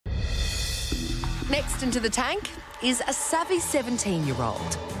Next into the tank is a savvy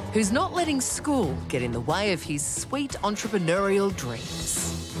 17-year-old who's not letting school get in the way of his sweet entrepreneurial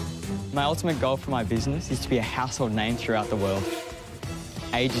dreams. My ultimate goal for my business is to be a household name throughout the world.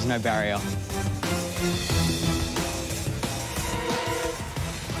 Age is no barrier.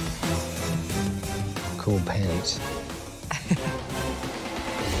 Cool pants.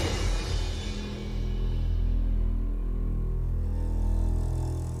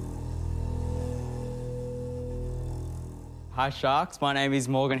 Hi Sharks, my name is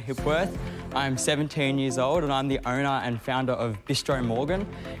Morgan Hipworth. I'm 17 years old and I'm the owner and founder of Bistro Morgan,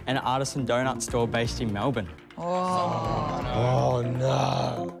 an artisan donut store based in Melbourne. Oh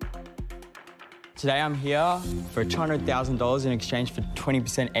no. Today I'm here for $200,000 in exchange for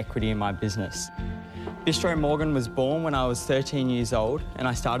 20% equity in my business. Bistro Morgan was born when I was 13 years old and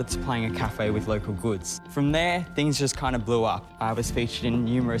I started supplying a cafe with local goods. From there, things just kind of blew up. I was featured in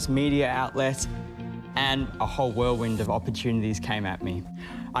numerous media outlets and a whole whirlwind of opportunities came at me.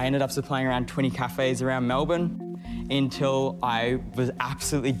 I ended up supplying around 20 cafes around Melbourne until I was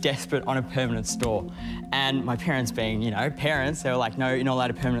absolutely desperate on a permanent store. And my parents being, parents, they were like, no, you're not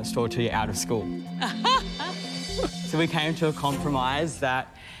allowed a permanent store till you're out of school. So we came to a compromise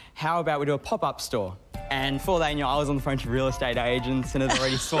that, how about we do a pop-up store? And for that, I was on the phone to real estate agents and had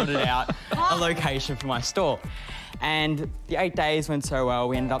already sorted out a location for my store. And the 8 days went so well,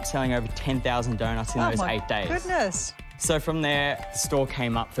 we ended up selling over 10,000 donuts in those 8 days. Goodness. So from there, the store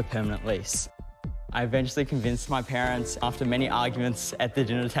came up for permanent lease. I eventually convinced my parents after many arguments at the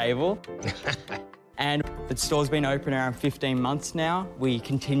dinner table. And the store's been open around 15 months now. We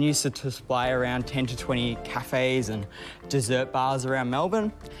continue to supply around 10 to 20 cafes and dessert bars around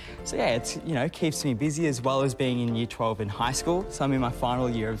Melbourne. So yeah, it's, keeps me busy as well as being in year 12 in high school. So I'm in my final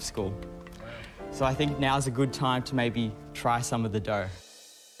year of school. So I think now's a good time to maybe try some of the dough.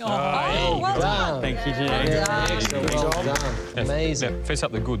 Well done. Thank you, Judy. Excellent, well done. Amazing. Now, fess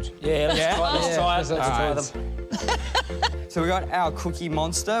up the goods. Yeah, let's try it. Let's try them. So we got our Cookie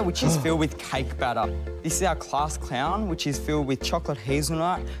Monster, which is filled with cake batter. This is our Class Clown, which is filled with chocolate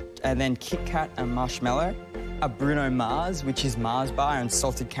hazelnut and then Kit Kat and marshmallow. A Bruno Mars, which is Mars bar and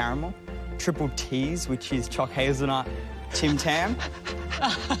salted caramel. Triple T's, which is choc hazelnut, Tim Tam.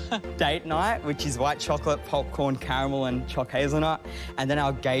 Date Night, which is white chocolate, popcorn, caramel and choc hazelnut. And then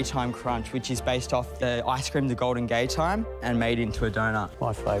our Gay Time Crunch, which is based off the ice cream, the Golden Gay Time, and made into a donut.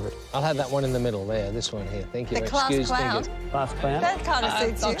 My favourite. I'll have that one in the middle there, this one here. Thank you. The Class Clown. Class Clown. That kind of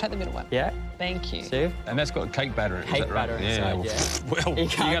suits you. I'll take the middle one. Yeah. Thank you. Steve? And that's got cake batter in it. Cake is that right? batter inside, yeah. Well, You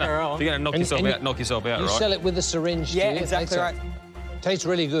can't go wrong. if you're going to knock yourself out, You right? sell it with a syringe, Yeah, do you? exactly right. Tastes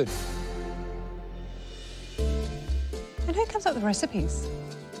really good. And who comes up with recipes?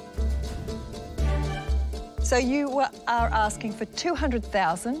 So you are asking for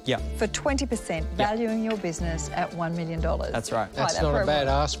 $200,000 Yeah. for 20%, valuing your business at $1 million. That's right. That's not a bad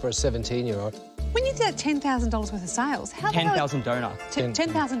ask for a 17-year-old. When you did $10,000 worth of sales, how 10,000 donuts. 10,000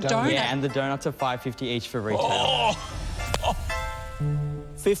 donuts. donuts? Yeah, and the donuts are $5.50 each for retail.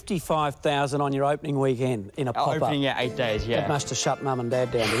 55,000 on your opening weekend in a Our pop-up. opening, 8 days, yeah. That must have shut Mum and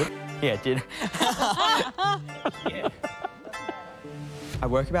Dad down, did it? Yeah, it did. Yeah. I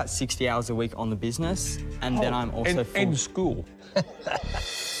work about 60 hours a week on the business, and then I'm also in school.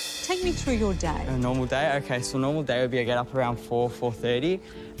 Take me through your day. A normal day? Okay, so a normal day would be I get up around 4:30,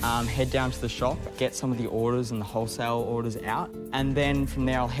 head down to the shop, get some of the orders and the wholesale orders out, and then from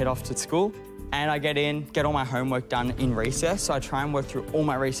there I'll head off to school. And I get in, get all my homework done in recess, so I try and work through all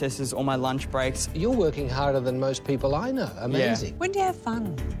my recesses, all my lunch breaks. You're working harder than most people I know. Amazing. When do you have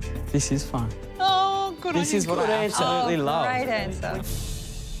fun? This is fun. Oh, good This is what I absolutely love. Great answer.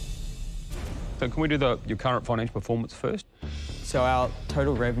 So can we do your current financial performance first? So our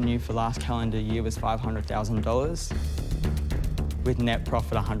total revenue for last calendar year was $500,000, with net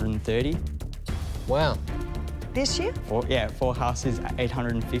profit 130. Wow. This year? Forecast is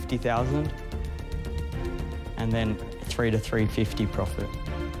 850,000, and then 3 to 350 profit.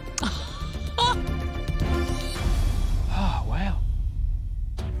 Oh, wow.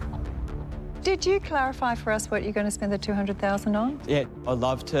 Did you clarify for us what you're going to spend the $200,000 on? Yeah, I'd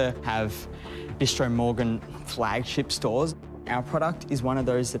love to have Bistro Morgan flagship stores. Our product is one of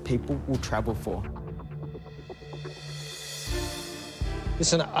those that people will travel for.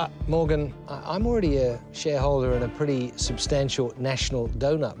 Listen, Morgan, I'm already a shareholder in a pretty substantial national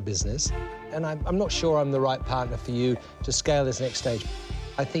donut business, and I'm not sure I'm the right partner for you to scale this next stage.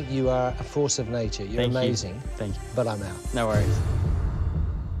 I think you are a force of nature. You're amazing. Thank you. But I'm out. No worries.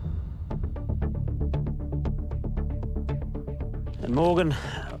 And Morgan,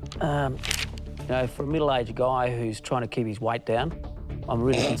 for a middle-aged guy who's trying to keep his weight down, I'm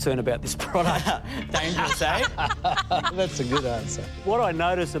really concerned about this product. Dangerous, eh? That's a good answer. What I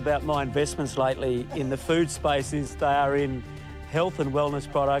notice about my investments lately in the food space is they are in health and wellness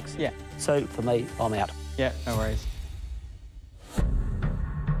products. Yeah. So for me, I'm out. Yeah, no worries.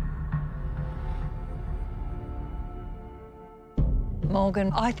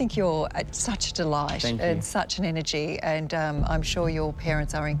 Morgan, I think you're such a delight Thank you. and such an energy, and I'm sure your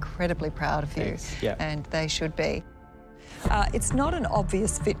parents are incredibly proud of you, Thanks. Yeah. and they should be. It's not an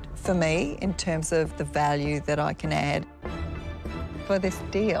obvious fit for me in terms of the value that I can add. For this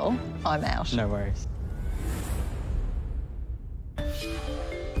deal, I'm out. No worries.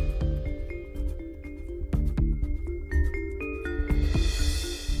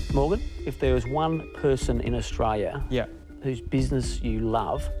 Morgan, if there was one person in Australia Yeah. whose business you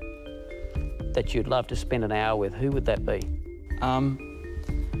love, that you'd love to spend an hour with, who would that be?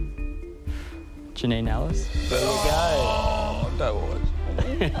 Janine Ellis. There we go. Oh, that was.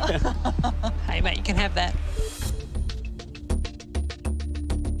 Hey, mate, you can have that.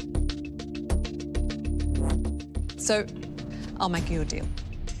 So, I'll make you a deal.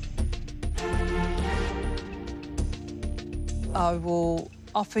 I will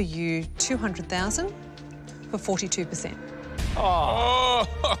offer you $200,000 for 42%.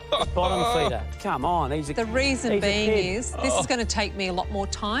 Bottom feeder. Come on, he's a The reason he's a being kid. is this is going to take me a lot more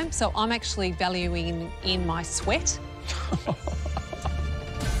time, so I'm actually valuing in my sweat.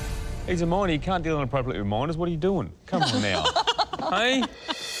 He's a miner. You can't deal inappropriately with miners. What are you doing? Come on now. Hey?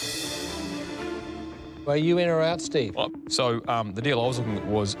 Well, you in or out, Steve? So the deal I was looking at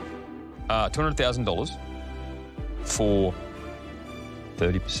was $200,000 for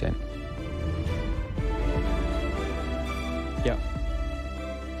 30%. Yeah.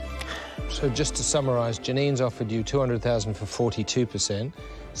 So just to summarise, Janine's offered you $200,000 for 42%.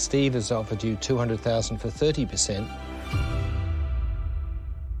 Steve has offered you $200,000 for 30%.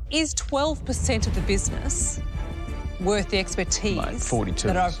 Is 12% of the business worth the expertise Mate, 42.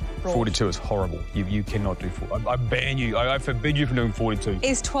 that I've brought? 42 is horrible. You cannot do 40. I ban you. I forbid you from doing 42.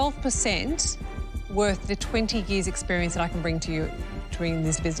 Is 12% worth the 20 years experience that I can bring to you during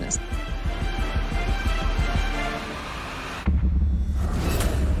this business?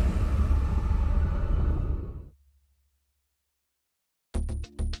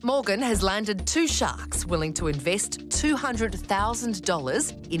 Morgan has landed two sharks willing to invest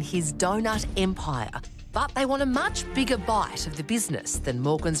 $200,000 in his donut empire. But they want a much bigger bite of the business than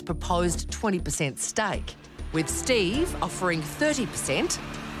Morgan's proposed 20% stake, with Steve offering 30%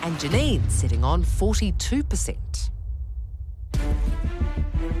 and Janine sitting on 42%.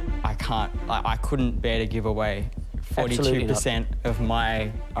 I couldn't bear to give away 42% of my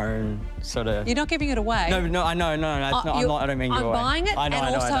own sort of... You're not giving it away. No, I know, that's not, I don't mean give I'm away. buying it, I know, and I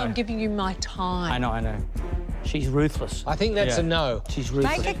know, also I know. I'm giving you my time. I know. She's ruthless. I think that's a no. She's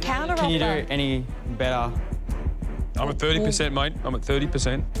ruthless. Make a counter Can you do offer. any better? I'm at 30%, mate. I'm at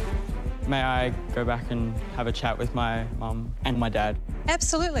 30%. May I go back and have a chat with my mum and my dad?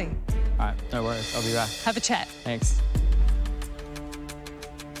 Absolutely. All right, no worries. I'll be back. Have a chat. Thanks.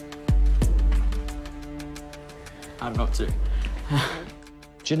 I'm not to.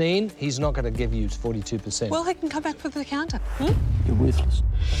 Janine, he's not going to give you 42%. Well, he can come back with the counter. You're ruthless.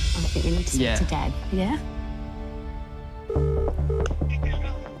 I think we need to speak to Dad. Yeah?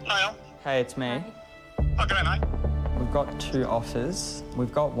 Hi, Hey, it's me. Al. Okay, mate. We've got two offers.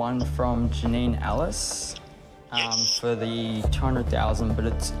 We've got one from Janine Ellis for the 200,000, but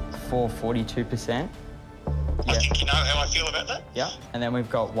it's for 42%. I think you know how I feel about that. Yeah. And then we've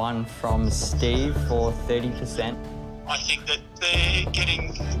got one from Steve for 30%. I think that they're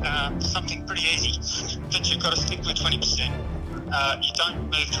getting something pretty easy, that you've got to stick with 20%. You don't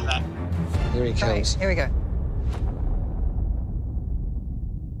move from that. Here he Great. goes. Here we go.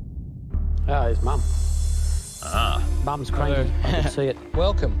 Oh, his mum. Ah. Mum's cranky. I can see it.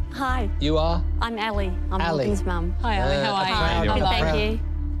 Welcome. Hi, You are I'm Ali. I'm Ali. Morgan's mum. Hi, Ali. How are you? Hi, Hello. good, thank you.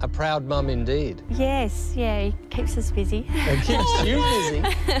 a proud mum indeed. Yes, yeah, he keeps us busy It keeps you busy.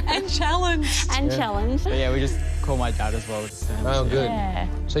 And challenged. and challenged. But yeah, we just call my dad as well. Just, Oh, good. Yeah,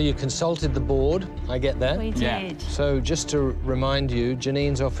 So you consulted the board. I get that. we did. Yeah. So just to remind you,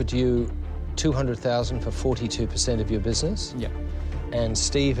 Janine's offered you $200,000 for 42% of your business, Yeah. and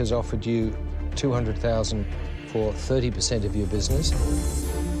Steve has offered you $200,000 for 30% of your business.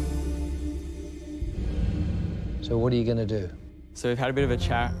 So what are you going to do? So we've had a bit of a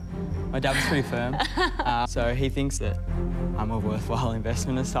chat. My dad was pretty firm. So he thinks that I'm a worthwhile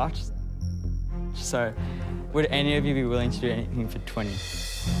investment as such. So would any of you be willing to do anything for 20?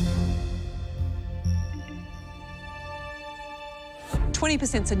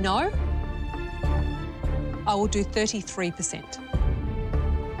 20%'s a no. I will do 33%.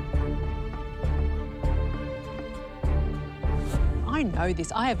 I know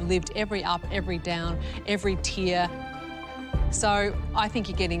this. I have lived every up, every down, every tier. So I think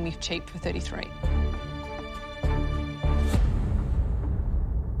you're getting me cheap for 33.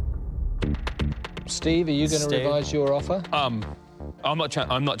 Steve, are you going to revise your offer? I'm not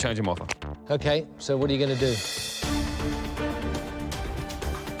changing my offer. OK, so what are you going to do?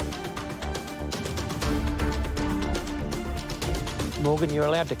 Morgan, you're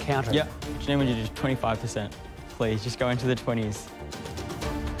allowed to counter. Yeah. Janine, would you do 25%? Please, just go into the 20s.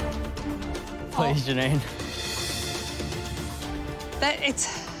 Please, Janine.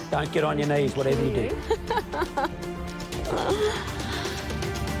 Don't get on your knees, whatever you do.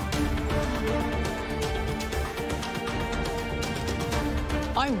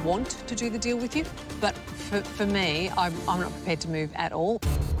 I want to do the deal with you, but for me, I'm not prepared to move at all.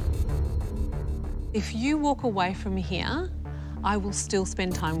 If you walk away from here, I will still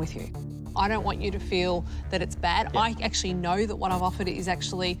spend time with you. I don't want you to feel that it's bad. I actually know that what I've offered is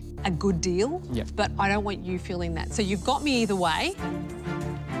actually a good deal, but I don't want you feeling that. So you've got me either way,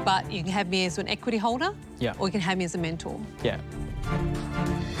 but you can have me as an equity holder, or you can have me as a mentor. Yeah.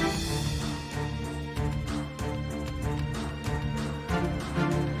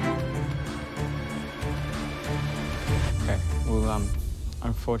 Okay, well,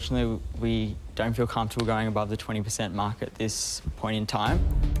 unfortunately, we don't feel comfortable going above the 20% mark at this point in time.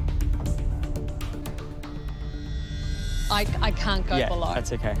 I can't go below. Yeah,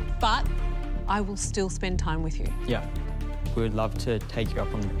 that's okay. But I will still spend time with you. Yeah. We would love to take you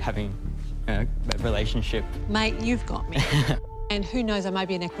up on having a relationship. Mate, you've got me. And who knows, I may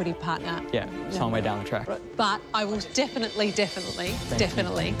be an equity partner. Yeah, some way down the track. But I will definitely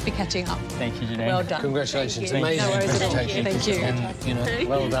be catching up. Thank you, Janine. Well done. Congratulations. Thank you. Amazing No worries at all. presentation. Thank you. And, you know,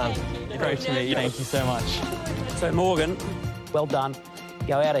 well done. Great to meet you. Thank you so much. So, Morgan, well done.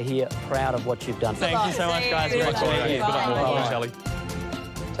 Go out of here proud of what you've done. Thank you so much, guys. Great to meet you. Good luck, Morgan. Sally.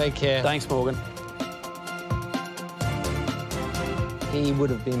 Take care. Thanks, Morgan. He would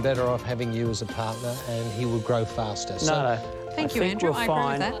have been better off having you as a partner, and he would grow faster. No. Thank you, Andrew. I agree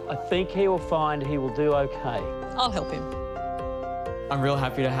with that. I think he will find he will do okay. I'll help him. I'm real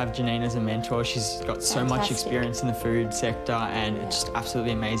happy to have Janine as a mentor. She's got so much experience in the food sector, and it's just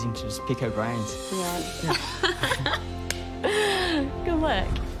absolutely amazing to just pick her brains. Yeah. Good work.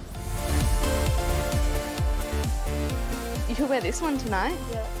 You could wear this one tonight.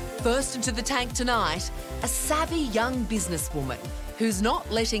 Yeah. First into the tank tonight, a savvy young businesswoman who's not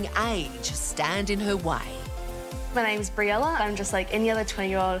letting age stand in her way. My name's Briella. I'm just like any other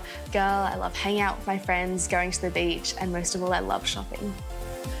 20-year-old girl. I love hanging out with my friends, going to the beach, and most of all, I love shopping.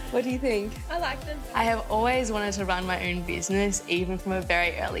 What do you think? I like them. I have always wanted to run my own business, even from a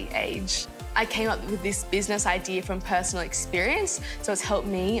very early age. I came up with this business idea from personal experience, so it's helped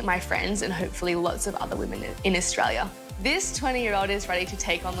me, my friends, and hopefully lots of other women in Australia. This 20-year-old is ready to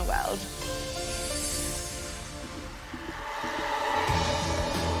take on the world.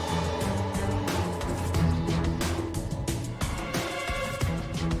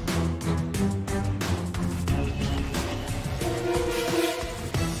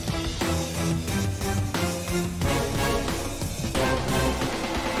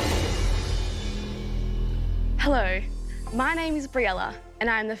 Hello, my name is Briella, and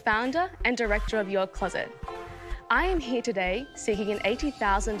I am the founder and director of Your Closet. I am here today seeking an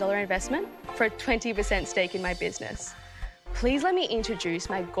 $80,000 investment for a 20% stake in my business. Please let me introduce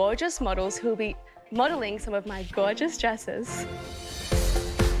my gorgeous models who will be modelling some of my gorgeous dresses.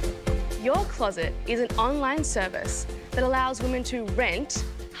 Your Closet is an online service that allows women to rent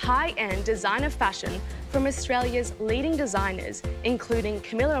high-end designer fashion from Australia's leading designers, including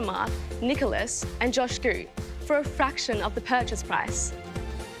Camilla Mark, Nicholas, and Josh Gu, for a fraction of the purchase price.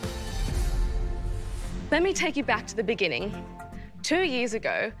 Let me take you back to the beginning. 2 years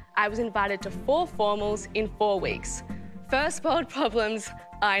ago, I was invited to 4 formals in 4 weeks. First world problems,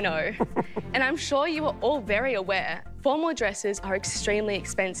 I know. And I'm sure you are all very aware, formal dresses are extremely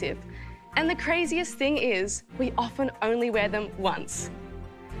expensive. And the craziest thing is, we often only wear them once.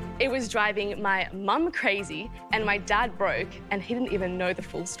 It was driving my mum crazy and my dad broke, and he didn't even know the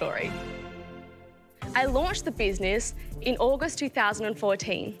full story. I launched the business in August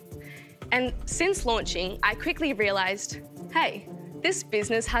 2014. And since launching, I quickly realised, hey, this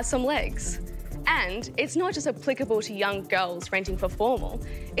business has some legs. And it's not just applicable to young girls renting for formal,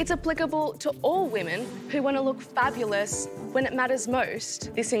 it's applicable to all women who want to look fabulous when it matters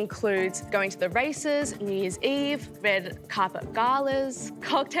most. This includes going to the races, New Year's Eve, red carpet galas,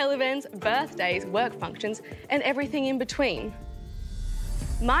 cocktail events, birthdays, work functions, and everything in between.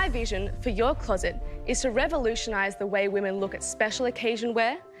 My vision for Your Closet is to revolutionise the way women look at special occasion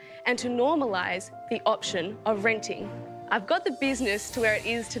wear and to normalise the option of renting. I've got the business to where it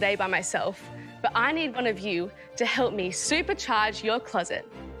is today by myself, but I need one of you to help me supercharge your closet.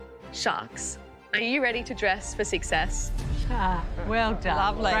 Sharks, are you ready to dress for success? Ah, well done.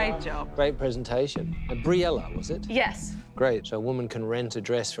 Lovely. Great job. Great presentation. A Briella, was it? Yes. Great. So a woman can rent a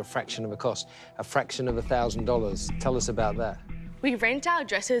dress for a fraction of a cost, a fraction of $1,000. Tell us about that. We rent our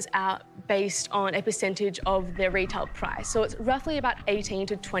dresses out based on a percentage of their retail price. So it's roughly about 18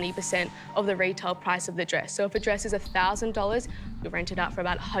 to 20% of the retail price of the dress. So if a dress is $1,000, we rent it out for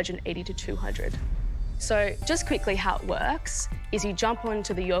about 180 to 200. So just quickly how it works is you jump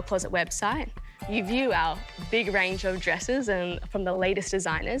onto the Your Closet website, you view our big range of dresses and from the latest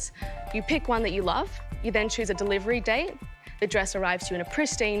designers, you pick one that you love, you then choose a delivery date, the dress arrives to you in a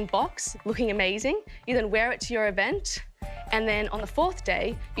pristine box, looking amazing, you then wear it to your event, and then on the 4th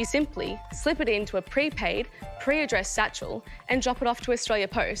day, you simply slip it into a prepaid, pre-addressed satchel and drop it off to Australia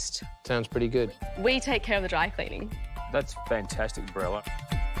Post. Sounds pretty good. We take care of the dry cleaning. That's fantastic, Briella.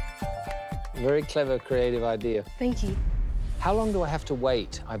 Very clever, creative idea. Thank you. How long do I have to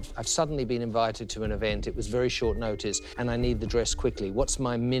wait? I've suddenly been invited to an event. It was very short notice, and I need the dress quickly. What's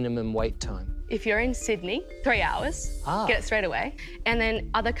my minimum wait time? If you're in Sydney, 3 hours, get it straight away. And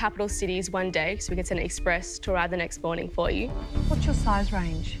then other capital cities, 1 day, so we can send an express to arrive the next morning for you. What's your size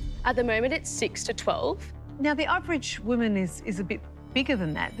range? At the moment, it's 6 to 12. Now, the average woman is a bit bigger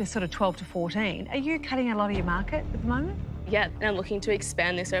than that. They're sort of 12 to 14. Are you cutting a lot of your market at the moment? Yeah, and I'm looking to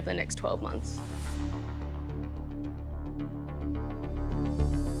expand this over the next 12 months.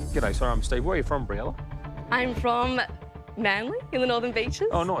 G'day, sorry, I'm Steve. Where are you from, Briella? I'm from Manly, in the Northern Beaches.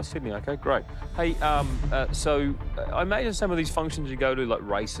 Oh, nice, Sydney. OK, great. Hey, so I imagine some of these functions you go to, like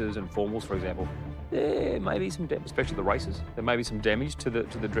races and formals, for example, there may be some, especially the races, there may be some damage to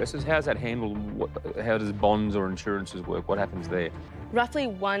the dresses. How's that handled? How does bonds or insurances work? What happens there? Roughly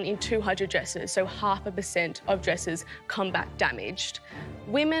 1 in 200 dresses, so 0.5% of dresses come back damaged.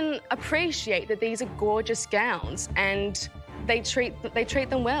 Women appreciate that these are gorgeous gowns and they treat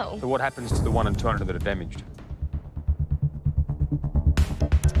them well. So what happens to the 1 in 200 that are damaged?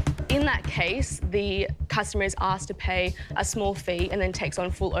 In that case, the customer is asked to pay a small fee and then takes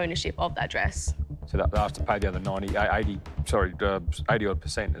on full ownership of that dress. So they have to pay the other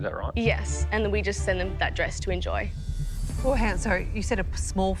 80-odd%, is that right? Yes, and then we just send them that dress to enjoy. Well, hang on, so you said a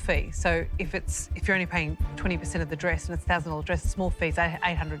small fee. So if you're only paying 20% of the dress and it's a $1,000 dress, the small fee is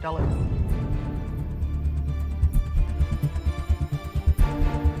 $800.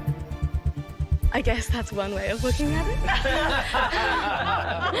 I guess that's one way of looking at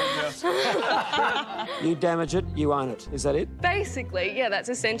it. You damage it, you own it. Is that it? Basically, yeah, that's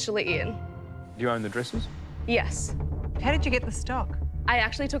essentially it. Do you own the dresses? Yes. How did you get the stock? I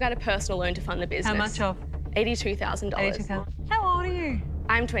actually took out a personal loan to fund the business. How much of? $82,000. $82,000. How old are you?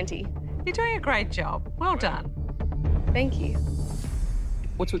 I'm 20. You're doing a great job. Well done. Thank you.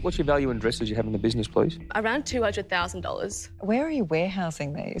 What's your value in dresses you have in the business, please? Around $200,000. Where are you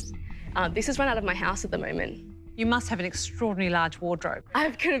warehousing these? This is run out of my house at the moment. You must have an extraordinarily large wardrobe.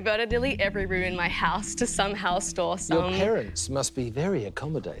 I've converted nearly every room in my house to somehow store some. Your parents must be very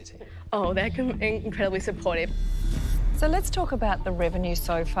accommodating. Oh, they're incredibly supportive. So let's talk about the revenue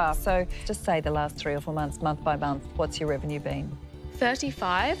so far. So just say the last 3 or 4 months, month by month, what's your revenue been?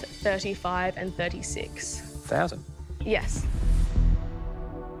 35, 35 and 36. 1,000? Yes.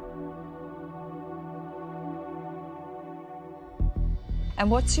 And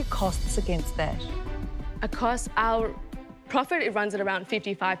what's your costs against that? Our profit, it runs at around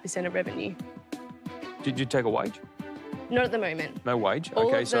 55% of revenue. Did you take a wage? Not at the moment. No wage? All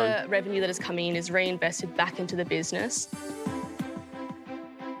okay, of the revenue that is coming in is reinvested back into the business.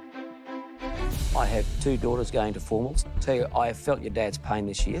 I have 2 daughters going to formals. So I felt your dad's pain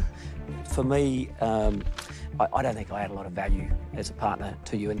this year. For me, I don't think I add a lot of value as a partner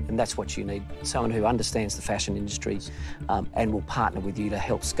to you, and that's what you need. Someone who understands the fashion industry and will partner with you to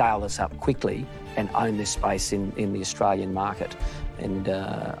help scale this up quickly and own this space in the Australian market. And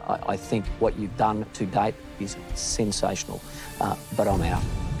I think what you've done to date is sensational, but I'm out.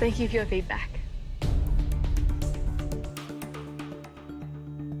 Thank you for your feedback.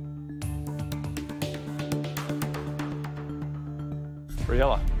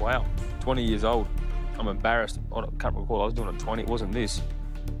 Briella, wow, 20 years old. I'm embarrassed. I can't recall. I was doing it at 20. It wasn't this.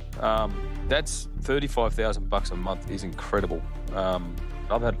 That's $35,000 a month is incredible.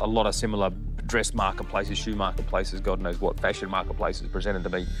 I've had a lot of similar dress marketplaces, shoe marketplaces, God knows what, fashion marketplaces presented to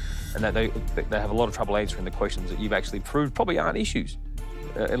me, and that they have a lot of trouble answering the questions that you've actually proved probably aren't issues,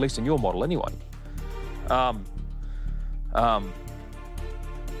 at least in your model anyway. I'm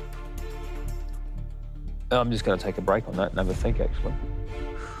just going to take a break on that and have a think, actually.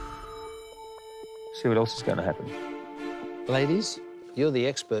 See what else is going to happen. Ladies, you're the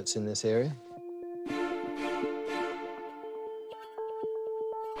experts in this area.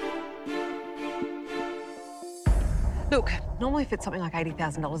 Look, normally if it's something like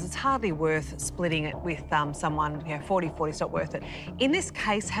 $80,000, it's hardly worth splitting it with someone, 40/40, it's not worth it. In this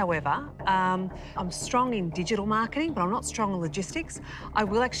case, however, I'm strong in digital marketing, but I'm not strong in logistics. I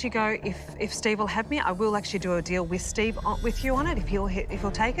will actually go, if Steve will have me, I will actually do a deal with Steve, with you on it, if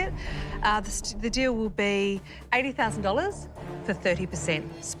he'll take it. The deal will be $80,000 for 30%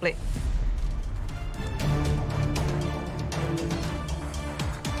 split.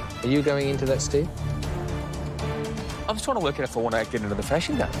 Are you going into that, Steve? I'm just trying to work out if I want to get into the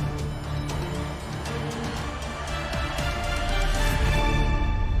fashion game.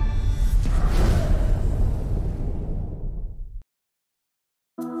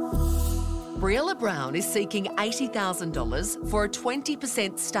 Briella Brown is seeking $80,000 for a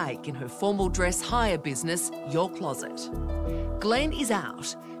 20% stake in her formal dress hire business, Your Closet. Glenn is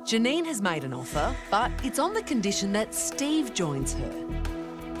out. Janine has made an offer, but it's on the condition that Steve joins her.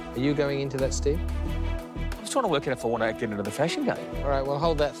 Are you going into that, Steve? I'm just trying to work out if I want to get into the fashion game. All right, well,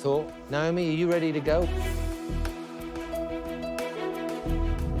 hold that thought. Naomi, are you ready to go?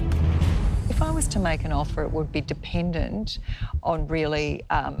 If I was to make an offer, it would be dependent on really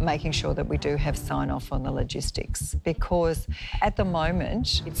making sure that we do have sign-off on the logistics, because at the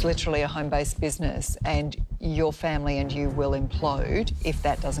moment, it's literally a home-based business and your family and you will implode if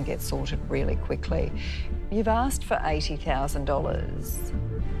that doesn't get sorted really quickly. You've asked for $80,000.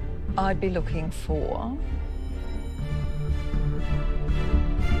 I'd be looking for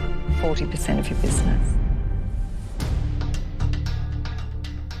 40% of your business.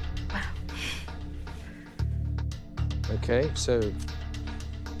 Okay, so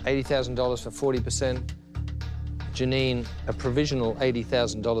 $80,000 for 40%. Janine, a provisional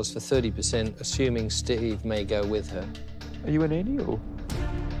 $80,000 for 30%, assuming Steve may go with her. Are you an Annie or?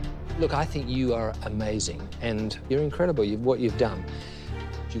 Look, I think you are amazing and you're incredible, what you've done.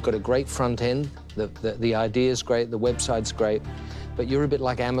 You've got a great front end, the idea's great, the website's great, but you're a bit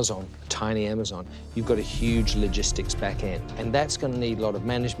like Amazon, a tiny Amazon. You've got a huge logistics back end, and that's going to need a lot of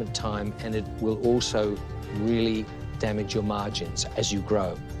management time, and it will also really damage your margins as you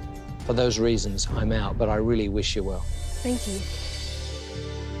grow. For those reasons, I'm out, but I really wish you well. Thank you.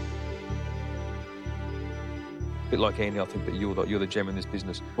 A bit like Andy, I think that you're the gem in this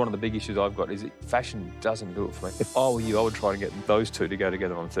business. One of the big issues I've got is that fashion doesn't do it for me. If I were you, I would try to get those two to go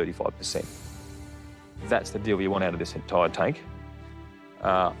together on 35%. That's the deal you want out of this entire tank.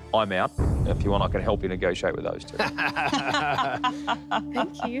 I'm out. If you want, I can help you negotiate with those two.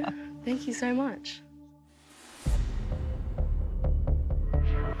 Thank you. Thank you so much.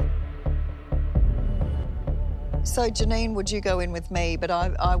 So, Janine, would you go in with me? But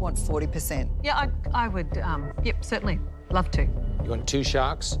I want 40%. Yeah, I would, yep, certainly. Love to. You want 2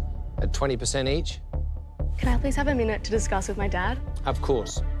 sharks at 20% each? Can I please have a minute to discuss with my dad? Of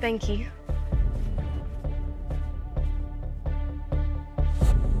course. Thank you.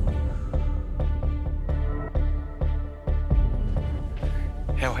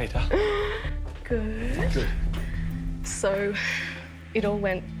 How are you, Dad? Good. Good. So, it all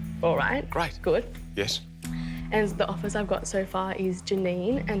went all right? Great. Good. Yes. And the offers I've got so far is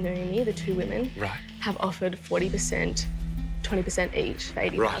Janine and Naomi, the 2 women, Right. have offered 40%, 20% each for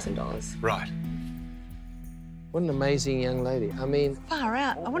 $80,000. Right. What an amazing young lady. I mean... Far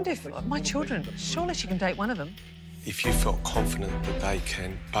out. I wonder if my children, surely she can date one of them. If you felt confident that they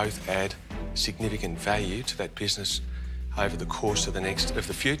can both add significant value to that business over the course of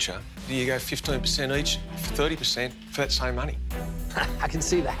the future, you go 15% each for 30% for that same money. I can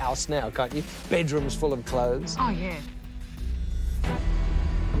see the house now, can't you? Bedrooms full of clothes. Oh, yeah.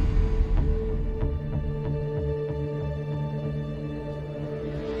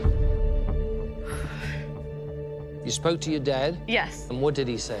 You spoke to your dad? Yes. And what did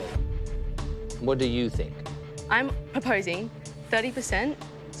he say? What do you think? I'm proposing 30%,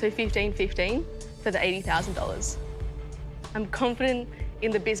 so 15-15, for the $80,000. I'm confident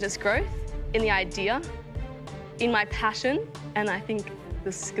in the business growth, in the idea, in my passion, and I think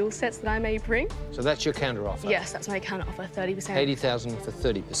the skill sets that I may bring. So that's your counter-offer? Yes, that's my counter-offer, 30%. $80,000 for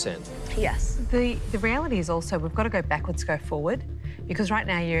 30%. Yes. The reality is also we've got to go backwards, go forward, because right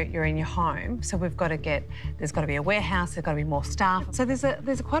now you're in your home, so we've got to there's got to be a warehouse, there's got to be more staff. So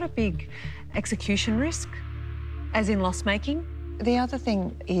there's quite a big execution risk, as in loss-making. The other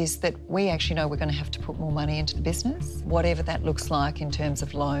thing is that we actually know we're going to have to put more money into the business, whatever that looks like in terms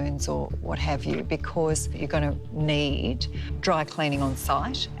of loans or what have you, because you're going to need dry cleaning on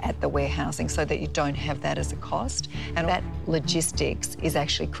site at the warehousing so that you don't have that as a cost. And that logistics is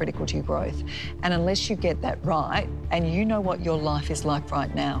actually critical to your growth. And unless you get that right, and you know what your life is like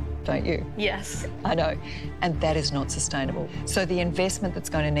right now, don't you? Yes. I know. And that is not sustainable. So the investment that's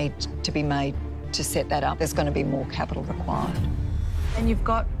going to need to be made to set that up, there's going to be more capital required. And you've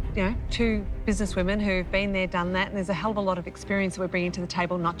got, you know, two businesswomen who've been there, done that, and there's a hell of a lot of experience that we're bringing to the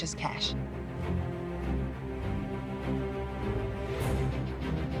table, not just cash.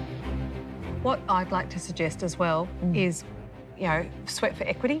 What I'd like to suggest as well is, you know, sweat for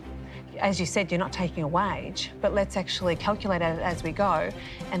equity. As you said, you're not taking a wage, but let's actually calculate it as we go,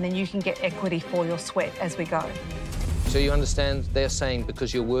 and then you can get equity for your sweat as we go. So you understand they're saying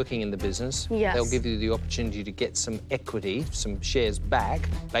because you're working in the business, yes, they'll give you the opportunity to get some equity, some shares back,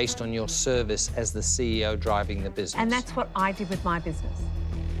 based on your service as the CEO driving the business. And that's what I did with my business.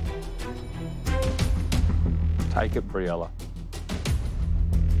 Take it, Briella.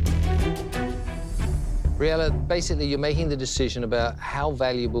 Briella, basically you're making the decision about how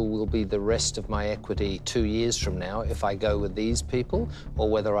valuable will be the rest of my equity 2 years from now if I go with these people or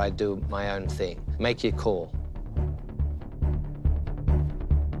whether I do my own thing. Make your call.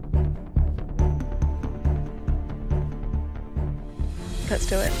 Let's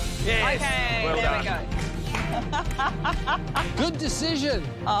do it. Yes. Okay, Well there done. we go. Good decision.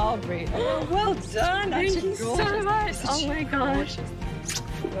 Oh, Brie. Oh, well done. Thank you so much. Oh my gosh.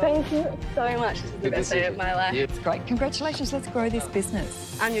 Thank you so much. This is the best day of my life. It's great. Congratulations. Let's grow this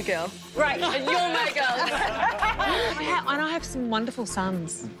business. I'm your girl. Great. And you're my girl. And I have some wonderful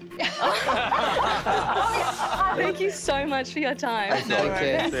sons. Thank you so much for your time. Take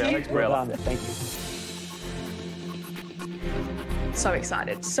care. Thanks, Briella. Thank you. So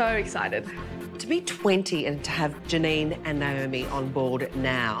excited. So excited. To be 20 and to have Janine and Naomi on board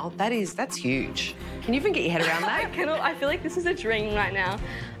now, that's huge. Can you even get your head around that? I feel like this is a dream right now.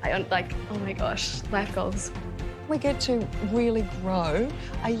 Oh my gosh, life goals. We get to really grow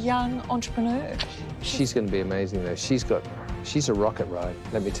a young entrepreneur. She's going to be amazing, though. She's a rocket ride,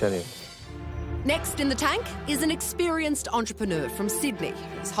 let me tell you. Next in the tank is an experienced entrepreneur from Sydney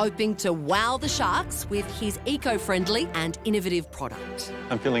who's hoping to wow the Sharks with his eco-friendly and innovative product.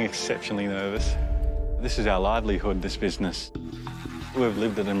 I'm feeling exceptionally nervous. This is our livelihood, this business. We've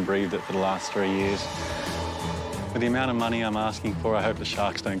lived it and breathed it for the last 3 years. With the amount of money I'm asking for, I hope the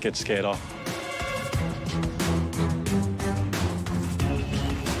Sharks don't get scared off.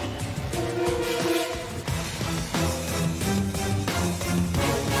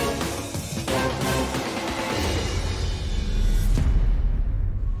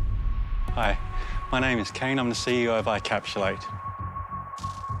 Hi, my name is Kane. I'm the CEO of iCapsulate.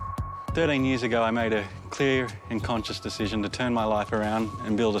 13 years ago, I made a clear and conscious decision to turn my life around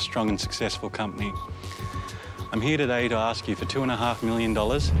and build a strong and successful company. I'm here today to ask you for $2.5 million for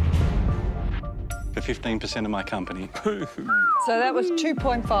 15% of my company. So that was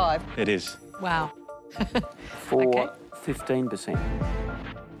 2.5. It is. Wow. For 15%.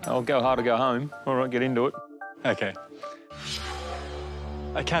 I'll go hard or go home. All right, get into it. Okay.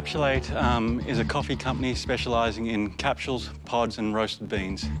 iCapsulate is a coffee company specialising in capsules, pods and roasted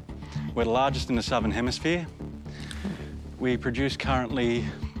beans. We're the largest in the Southern Hemisphere. We produce currently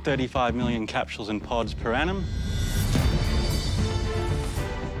 35 million capsules and pods per annum.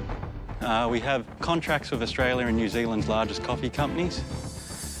 We have contracts with Australia and New Zealand's largest coffee companies.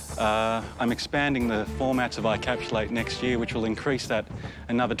 I'm expanding the formats of iCapsulate next year, which will increase that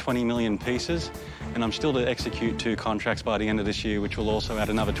another 20 million pieces. And I'm still to execute 2 contracts by the end of this year, which will also add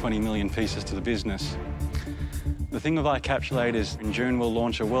another 20 million pieces to the business. The thing with iCapsulate is in June we'll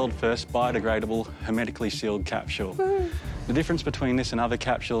launch a world-first biodegradable, hermetically sealed capsule. The difference between this and other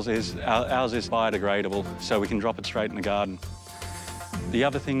capsules is ours is biodegradable, so we can drop it straight in the garden. The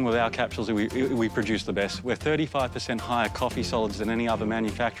other thing with our capsules is we produce the best. We're 35% higher coffee solids than any other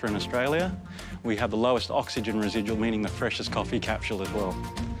manufacturer in Australia. We have the lowest oxygen residual, meaning the freshest coffee capsule as well.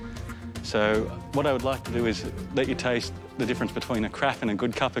 So what I would like to do is let you taste the difference between a crap and a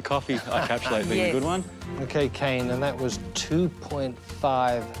good cup of coffee, iCapsulate being a good one. OK, Kane, and that was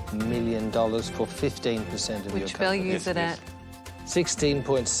 $2.5 million for 15% of your company. Which value is it at?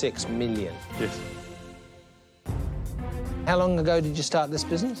 16.6 million. Yes. How long ago did you start this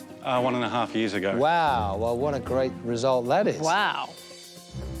business? 1.5 years ago. Wow, well, what a great result that is. Wow.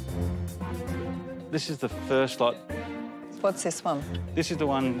 This is the first lot. What's this one? This is the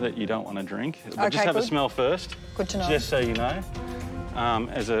one that you don't want to drink. But Okay, just have good. a smell first. Good to know. Just so you know,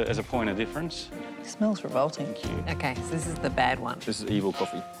 as a point of difference. It smells revolting. Thank you. OK, so this is the bad one. This is evil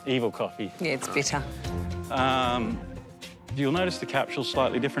coffee. Evil coffee. Yeah, it's bitter. You'll notice the capsule's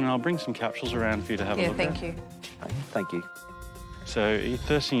slightly different, and I'll bring some capsules around for you to have a look at. Yeah, thank you. Thank you. So the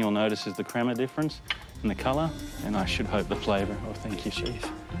first thing you'll notice is the crema difference in the colour, and I should hope the flavour. Oh, thank you,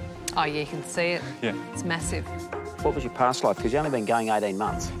 Chef. Oh, yeah, you can see it. Yeah. It's massive. What was your past life? Because you've only been going 18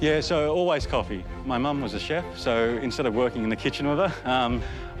 months. Yeah, so always coffee. My mum was a chef, so instead of working in the kitchen with her,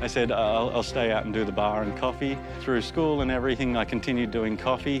 I said I'll stay out and do the bar and coffee. Through school and everything, I continued doing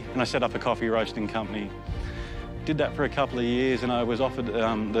coffee, and I set up a coffee roasting company. Did that for a couple of years, and I was offered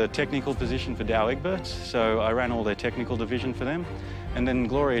the technical position for Dow Egberts, so I ran all their technical division for them. And then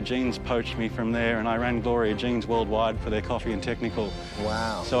Gloria Jeans poached me from there, and I ran Gloria Jeans worldwide for their coffee and technical.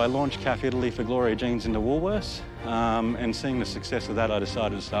 Wow. So I launched Cafe Italy for Gloria Jeans into Woolworths, and seeing the success of that, I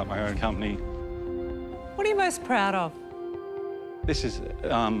decided to start my own company. What are you most proud of? This is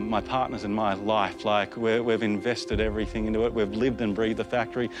my partners and my life. Like, we've invested everything into it. We've lived and breathed the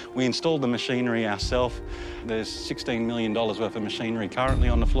factory. We installed the machinery ourselves. There's $16 million worth of machinery currently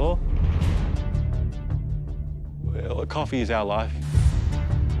on the floor. Coffee is our life.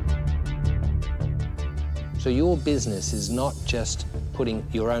 So your business is not just putting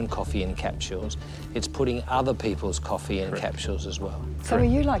your own coffee in capsules, it's putting other people's coffee in capsules as well. So are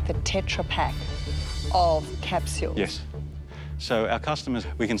you like the Tetra Pak of capsules? Yes. So our customers,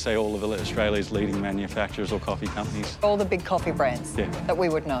 we can say all of Australia's leading manufacturers or coffee companies. All the big coffee brands that we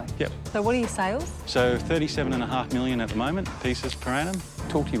would know. Yep. So what are your sales? So 37.5 million at the moment, pieces per annum.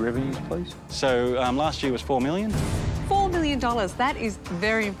 Talk to your revenues, please. So last year was 4 million. $4 million. That is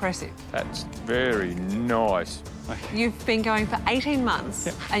very impressive. That's very nice. You've been going for 18 months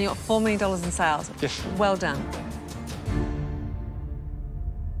and you got $4 million in sales. Yes. Well done.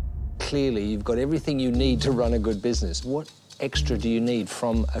 Clearly, you've got everything you need to run a good business. What extra do you need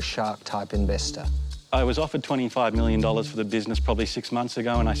from a shark-type investor? I was offered $25 million for the business probably 6 months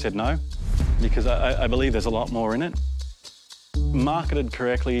ago, and I said no, because I believe there's a lot more in it. Marketed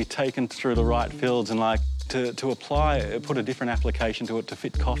correctly, taken through the right fields, and like to apply, put a different application to it, to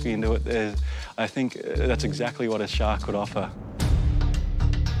fit coffee into it, I think that's exactly what a shark could offer.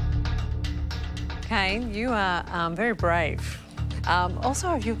 Kane, you are very brave.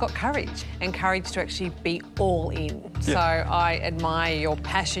 Also, you've got courage, and courage to actually be all in. So I admire your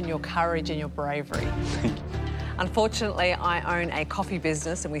passion, your courage and your bravery. Unfortunately, I own a coffee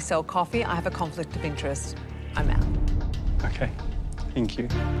business and we sell coffee. I have a conflict of interest. I'm out. OK, thank you.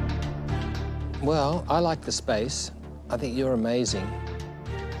 Well, I like the space. I think you're amazing.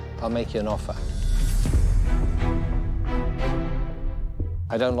 I'll make you an offer.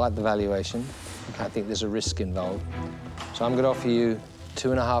 I don't like the valuation. I think there's a risk involved. So I'm going to offer you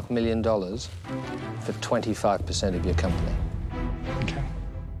 $2.5 million for 25% of your company. OK.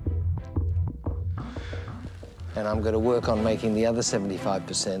 And I'm going to work on making the other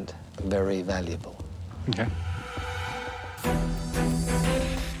 75% very valuable. OK.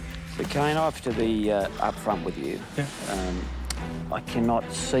 So, Kane, I have to be upfront with you. Yeah. I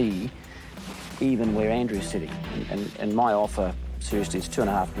cannot see even where Andrew's sitting. And my offer, seriously, is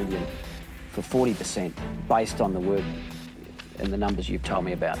 $2.5 million for 40% based on the work and the numbers you've told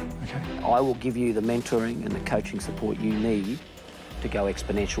me about. Okay. I will give you the mentoring and the coaching support you need to go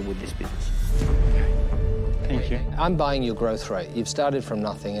exponential with this business. Thank you. I'm buying your growth rate. You've started from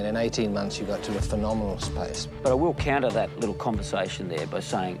nothing, and in 18 months you got to a phenomenal space. But I will counter that little conversation there by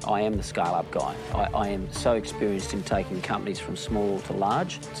saying I am the scale-up guy. I am so experienced in taking companies from small to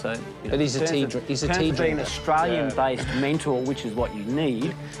large. So, But he's a tea drinker. In terms of being an Australian-based mentor, which is what you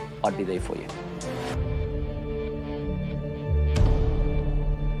need, I'd be there for you.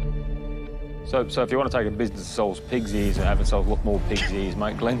 So if you want to take a business that sells pig's ears and have it sell more pig's ears,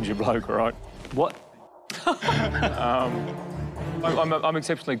 mate, Glenn's your bloke, right? What? I'm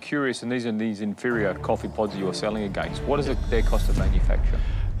exceptionally curious, and these are these inferior coffee pods you're selling against. What is their cost of manufacture?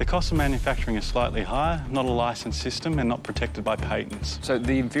 The cost of manufacturing is slightly higher, not a licensed system and not protected by patents. So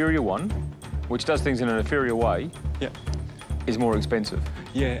the inferior one, which does things in an inferior way, is more expensive.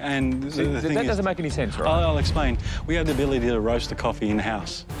 Yeah, and the thing that is, doesn't make any sense, right? I'll explain. We have the ability to roast the coffee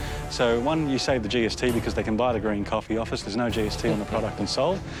in-house. So, one, you save the GST because they can buy the green coffee off us. There's no GST on the product and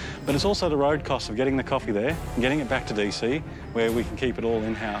sold. But it's also the road cost of getting the coffee there and getting it back to DC, where we can keep it all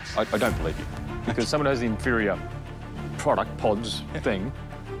in-house. I don't believe you. Because someone has the inferior product pods thing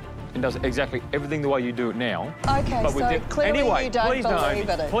and does exactly everything the way you do it now. OK, but so clearly anyway, you don't please believe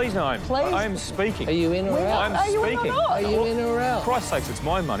it. Please, Naomi. Please. I am speaking. Are you in or out? I'm speaking. Are you in or out? For Christ's sakes, it's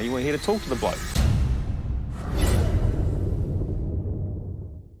my money. We're here to talk to the bloke.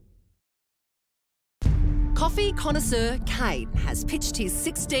 Coffee connoisseur Kane has pitched his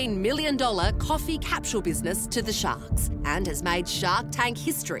 $16 million coffee capsule business to the Sharks and has made Shark Tank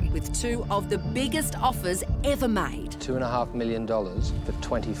history with two of the biggest offers ever made. $2.5 million for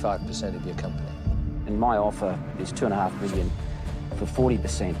 25% of your company. And my offer is $2.5 million for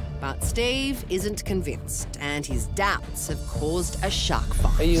 40%. But Steve isn't convinced, and his doubts have caused a shark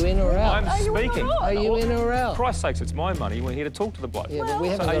fight. Are you in or out? I'm speaking. Are you in or out? For Christ's sakes, it's my money. We're here to talk to the bloke. Yeah, but we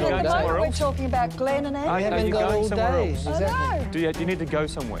haven't got going all day. somewhere We're else? talking about Glenn and Andy. We haven't got all day. Exactly. Do you need to go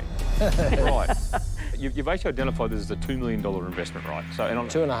somewhere? Right. You've actually identified this as a $2 million investment, right? So, and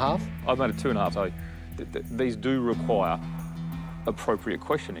 2.5? I've made it 2.5. So these do require appropriate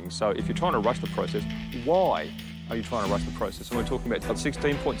questioning. So if you're trying to rush the process, why are you trying to rush the process? And we're talking about a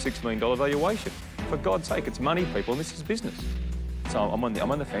 $16.6 million valuation. For God's sake, it's money, people, and this is business. So I'm on the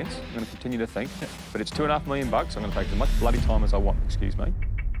fence. I'm going to continue to think, but it's $2.5 million. I'm going to take as much bloody time as I want. Excuse me.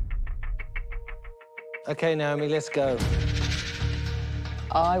 OK, Naomi, let's go.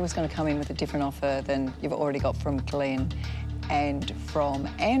 I was going to come in with a different offer than you've already got from Glenn and from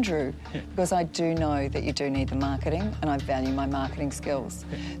Andrew, because I do know that you do need the marketing and I value my marketing skills.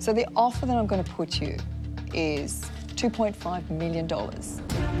 So the offer that I'm going to put you is $2.5 million for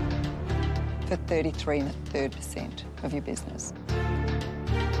 33 1/3% of your business.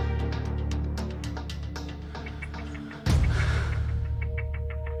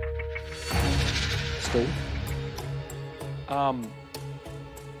 Steve? I'm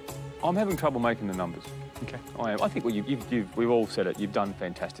having trouble making the numbers. Okay. I am. I think we've all said it. You've done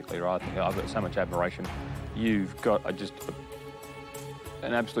fantastically, right? I think I've got so much admiration. You've got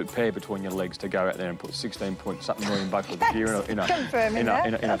an absolute pair between your legs to go out there and put 16-point-something million bucks worth of gear in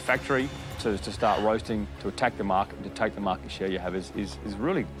a factory to start roasting, to attack the market, to take the market share you have is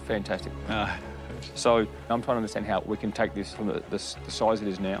really fantastic. So I'm trying to understand how we can take this from the size it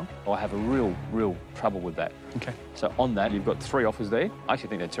is now. I have a real trouble with that. Okay. So on that, you've got 3 offers there. I actually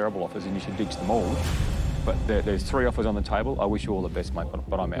think they're terrible offers and you should ditch them all. But there's 3 offers on the table. I wish you all the best, mate,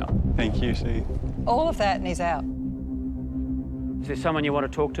 but I'm out. Thank you, Steve. All of that and he's out. Is there someone you want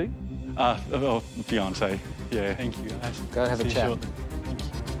to talk to? Fiancé. Yeah, thank you, guys. Go have a chat. Shortly. Thank you.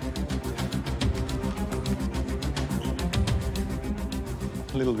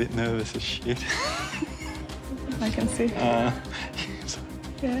 A little bit nervous as shit. I can see. Yeah.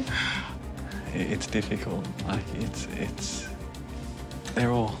 It's difficult. Like they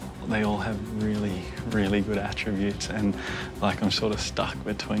all have really good attributes, and like I'm sort of stuck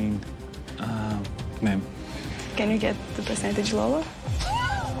between them. Can you get the percentage lower?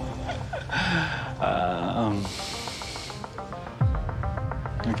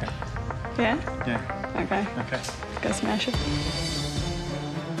 Okay. Yeah? Yeah. Okay. Okay. Go smash it.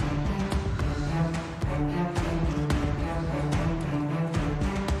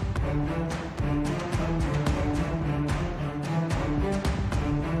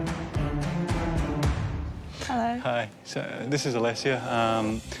 Hello. Hi. So this is Alessia,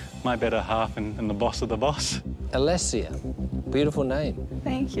 my better half and the boss of the boss. Alessia. Beautiful name.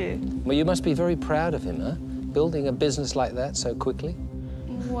 Thank you. Well, you must be very proud of him, huh? Building a business like that so quickly.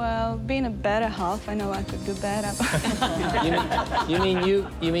 Well, being a better half, I know I could do better. you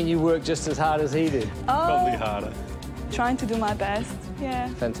mean you work just as hard as he did? Probably harder. Trying to do my best, yeah.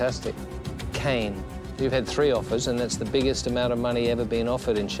 Fantastic. Kane, you've had 3 offers, and that's the biggest amount of money ever been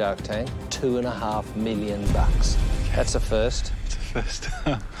offered in Shark Tank. $2.5 million. That's a first. It's a first.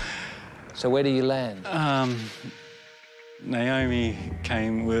 So where do you land? Naomi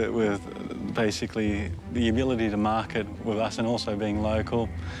came with basically the ability to market with us and also being local.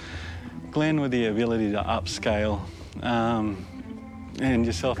 Glenn with the ability to upscale. And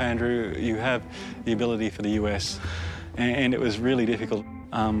yourself, Andrew, you have the ability for the US. And it was really difficult.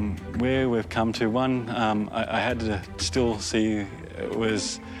 Where we've come to, one, I had to still see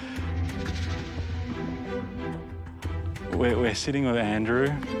was we're sitting with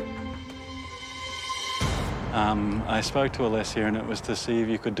Andrew. I spoke to Alessia and it was to see if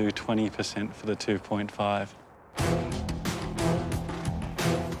you could do 20% for the 2.5.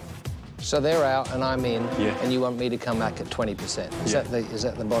 So they're out and I'm in, yeah. And you want me to come back at 20%. Is that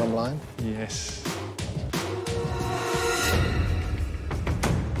the bottom line? Yes.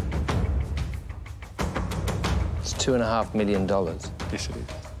 It's $2.5 million. Yes, it is.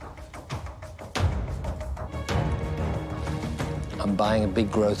 I'm buying a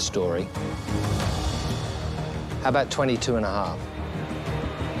big growth story. How about 22.5?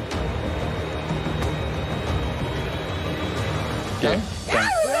 Yeah.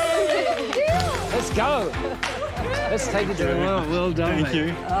 Let's go. Let's take it to the world. Well done, Thank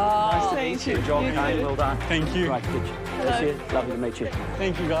you. Nice to meet you. Good job, Kane. Well done. Thank you. Great picture. Hello. Lovely to meet you.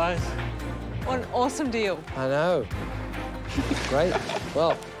 Thank you, guys. What an awesome deal. I know. Great.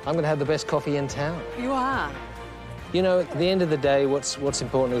 Well, I'm going to have the best coffee in town. You are. You know, at the end of the day, what's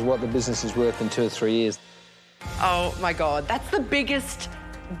important is what the business is worth in 2 or 3 years. Oh, my God. That's the biggest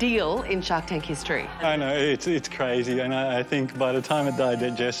deal in Shark Tank history. I know, it's crazy, and I think by the time it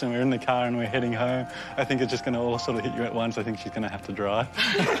digests and we're in the car and we're heading home, I think it's just going to all sort of hit you at once. I think she's going to have to drive.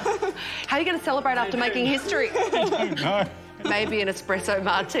 How are you going to celebrate after making history? I don't know. Maybe an espresso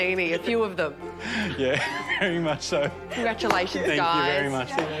martini, a few of them. Yeah, very much so. Congratulations, guys. Thank you very much.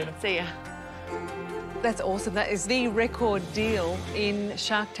 See you later. See ya. That's awesome. That is the record deal in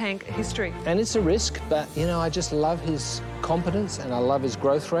Shark Tank history. And it's a risk, but, you know, I just love his competence and I love his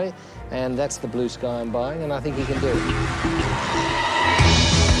growth rate, and that's the blue sky I'm buying, and I think he can do it.